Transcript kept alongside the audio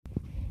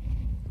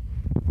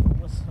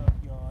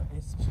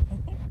It's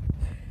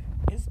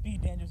it's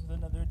Speed Dangerous with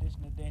another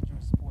edition of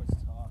Dangerous Sports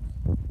Talk.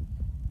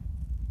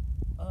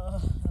 Uh,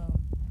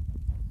 um,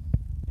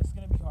 it's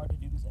gonna be hard to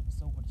do this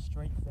episode with a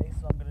straight face,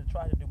 so I'm gonna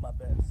try to do my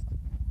best.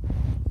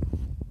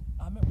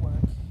 I'm at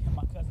work, and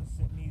my cousin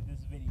sent me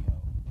this video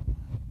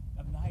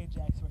of Nia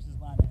Jax versus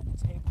Lana in a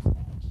tables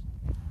match.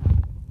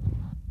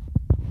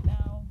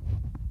 Now,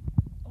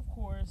 of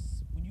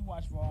course, when you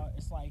watch Raw,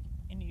 it's like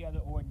any other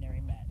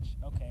ordinary match.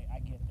 Okay, I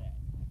get that.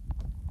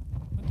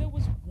 But there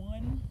was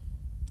one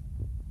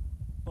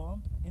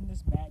bump in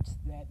this match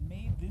that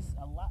made this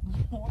a lot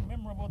more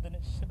memorable than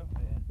it should have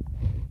been.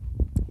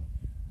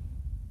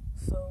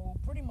 So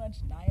pretty much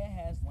Nia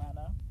has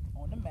Lana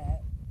on the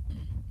mat,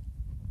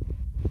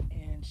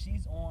 and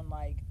she's on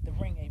like the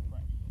ring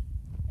apron,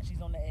 and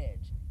she's on the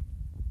edge,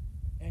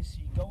 and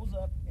she goes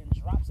up and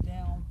drops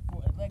down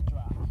for a leg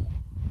drop.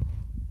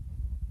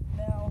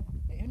 Now,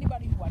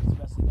 anybody who watches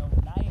wrestling knows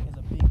that Nia is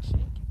a big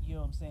chick. You know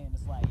what I'm saying?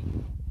 It's like,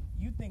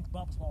 you think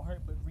bumps won't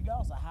hurt, but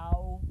regardless of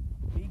how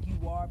big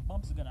you are,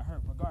 bumps are gonna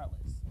hurt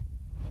regardless.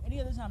 Any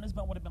other time, this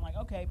bump would have been like,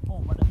 okay,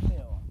 boom, run the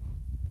mill.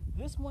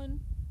 This one,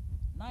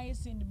 Nia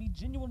seemed to be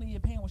genuinely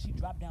in pain when she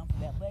dropped down for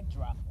that leg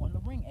drop on the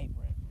ring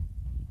apron.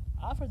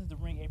 I've heard that the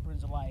ring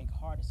aprons are like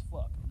hard as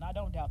fuck, and I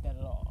don't doubt that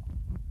at all.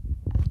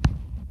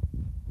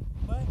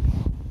 But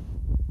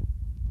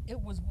it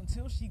was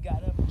until she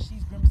got up and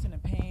she's grimacing in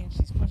pain,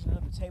 she's pushing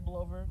another table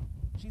over.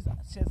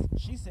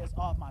 She says,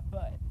 "Off my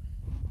butt."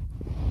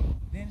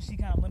 Then she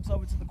kind of limps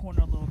over to the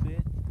corner a little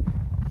bit,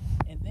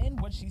 and then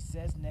what she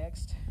says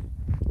next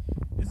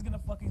is gonna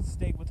fucking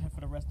stay with her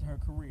for the rest of her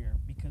career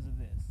because of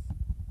this.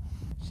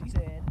 She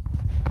said,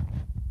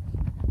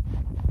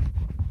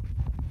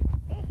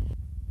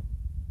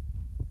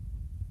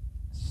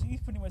 she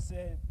pretty much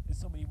said in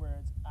so many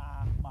words,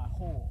 my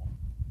hole.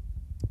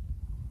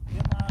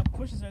 Then Lana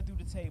pushes her through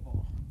the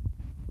table.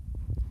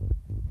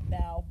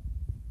 Now,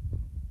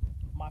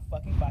 my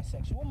fucking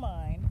bisexual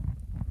mind,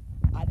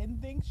 I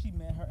didn't think she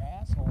meant her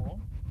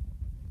asshole.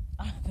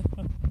 I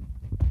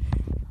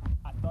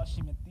thought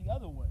she meant the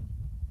other one.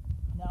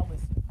 Now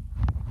listen,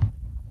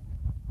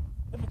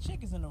 if a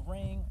chick is in a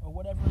ring or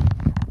whatever,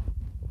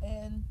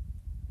 and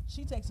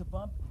she takes a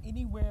bump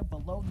anywhere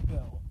below the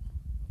belt,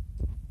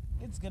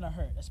 it's gonna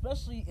hurt,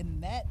 especially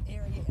in that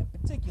area in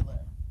particular.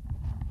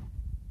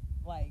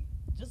 Like,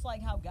 just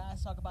like how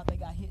guys talk about they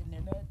got hit in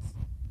their nuts,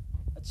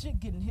 a chick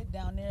getting hit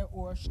down there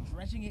or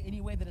stretching it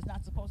any way that it's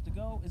not supposed to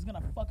go is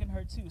gonna fucking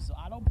hurt too. So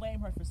I don't blame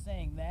her for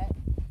saying that,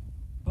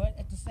 but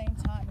at the same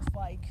time, it's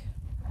like,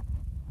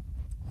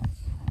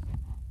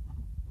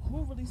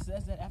 who really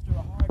says that after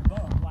a hard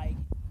bump? Like,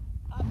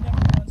 I've never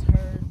once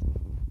heard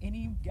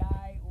any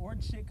guy or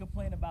chick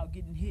complain about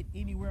getting hit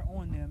anywhere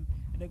on them,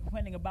 and they're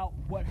complaining about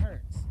what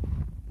hurts.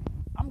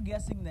 I'm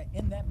guessing that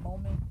in that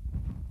moment,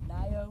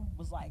 Nia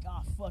was like,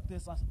 fuck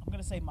this, I'm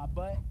gonna save my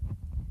butt.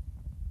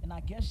 And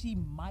I guess she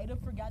might have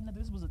forgotten that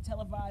this was a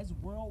televised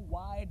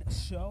worldwide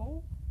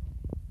show.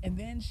 And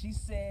then she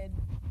said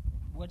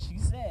what she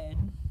said,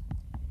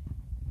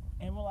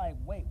 and we're like,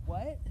 wait,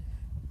 what?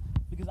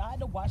 Because I had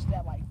to watch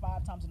that like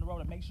 5 times in a row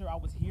to make sure I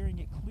was hearing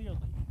it clearly.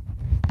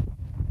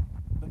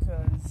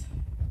 Because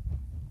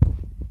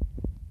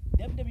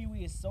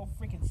WWE is so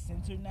freaking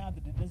censored now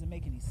that it doesn't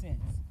make any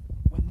sense.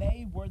 When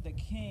they were the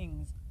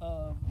kings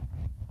of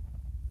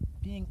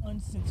being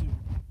uncensored,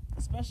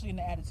 especially in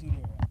the Attitude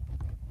Era,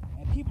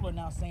 and people are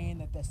now saying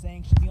that that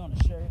saying should be on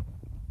a shirt.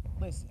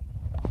 Listen,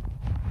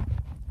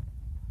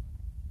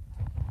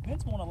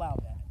 Vince won't allow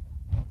that.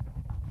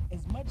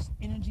 As much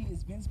energy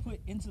as Vince put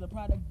into the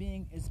product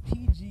being as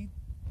PG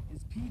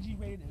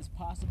rated as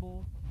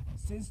possible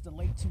since the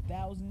late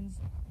 2000s,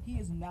 he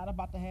is not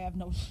about to have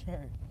no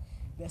shirt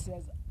that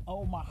says,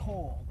 "Oh, my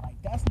hole."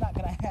 Like, that's not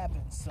gonna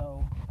happen.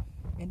 So,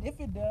 and if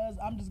it does,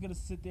 I'm just gonna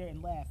sit there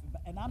and laugh,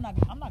 and I'm not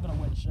gonna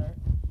wear the shirt.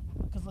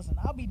 Because listen,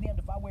 I'll be damned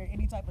if I wear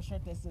any type of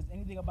shirt that says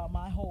anything about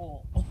my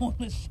hole on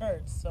the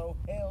shirt. So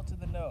hell to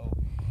the no.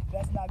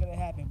 That's not going to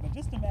happen. But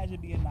just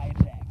imagine being Nia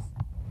Jax.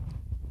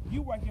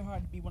 You working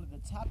hard to be one of the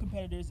top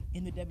competitors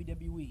in the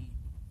WWE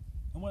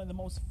and one of the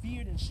most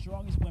feared and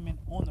strongest women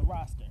on the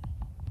roster.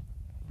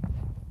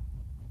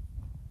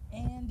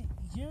 And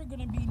you're going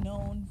to be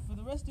known for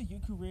the rest of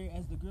your career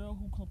as the girl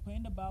who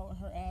complained about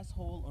her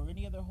asshole or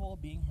any other hole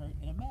being hurt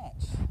in a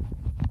match.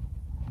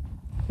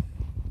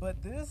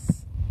 But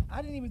this,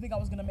 I didn't even think I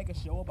was going to make a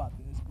show about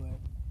this, but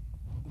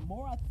the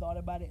more I thought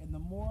about it and the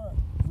more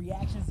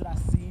reactions that I've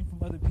seen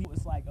from other people,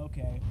 it's like,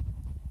 okay,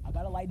 I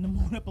got to lighten the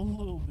mood up a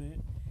little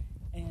bit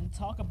and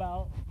talk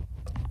about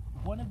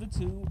one of the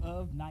two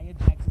of Nia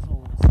Jax's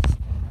holes.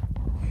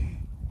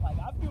 Like,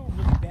 I feel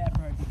really bad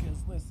for her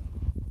because, listen,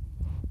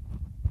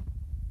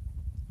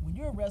 when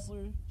you're a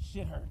wrestler,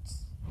 shit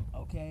hurts,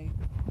 okay?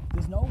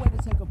 There's no way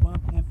to take a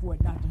bump and for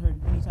it not to hurt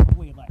in any type of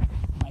way. Like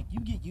you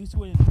get used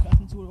to it and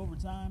accustomed to it over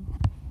time,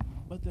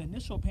 but the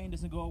initial pain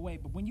doesn't go away.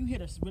 But when you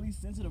hit a really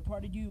sensitive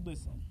part of you,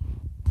 listen,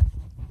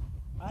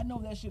 I know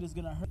that shit is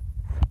gonna hurt.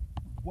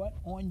 What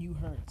on you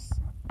hurts.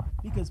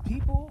 Because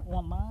people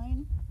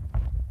online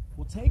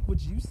will take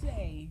what you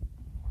say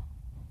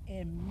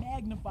and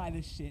magnify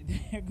this shit.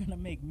 They're gonna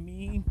make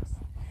memes.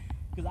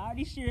 Because I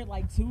already shared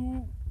like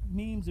 2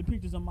 memes and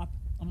pictures on my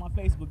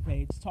Facebook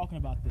page talking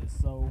about this.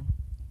 So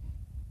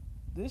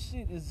this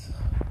shit is,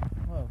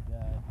 oh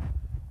god.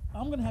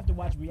 I'm gonna have to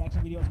watch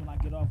reaction videos when I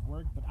get off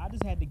work, but I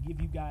just had to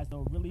give you guys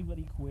though really,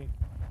 really quick.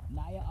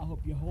 Naya, I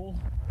hope your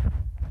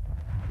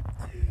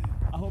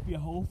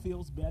whole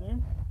feels better.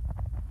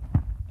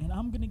 And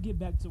I'm gonna get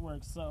back to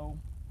work, so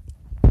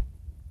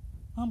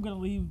I'm gonna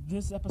leave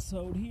this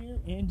episode here,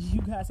 and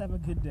you guys have a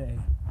good day.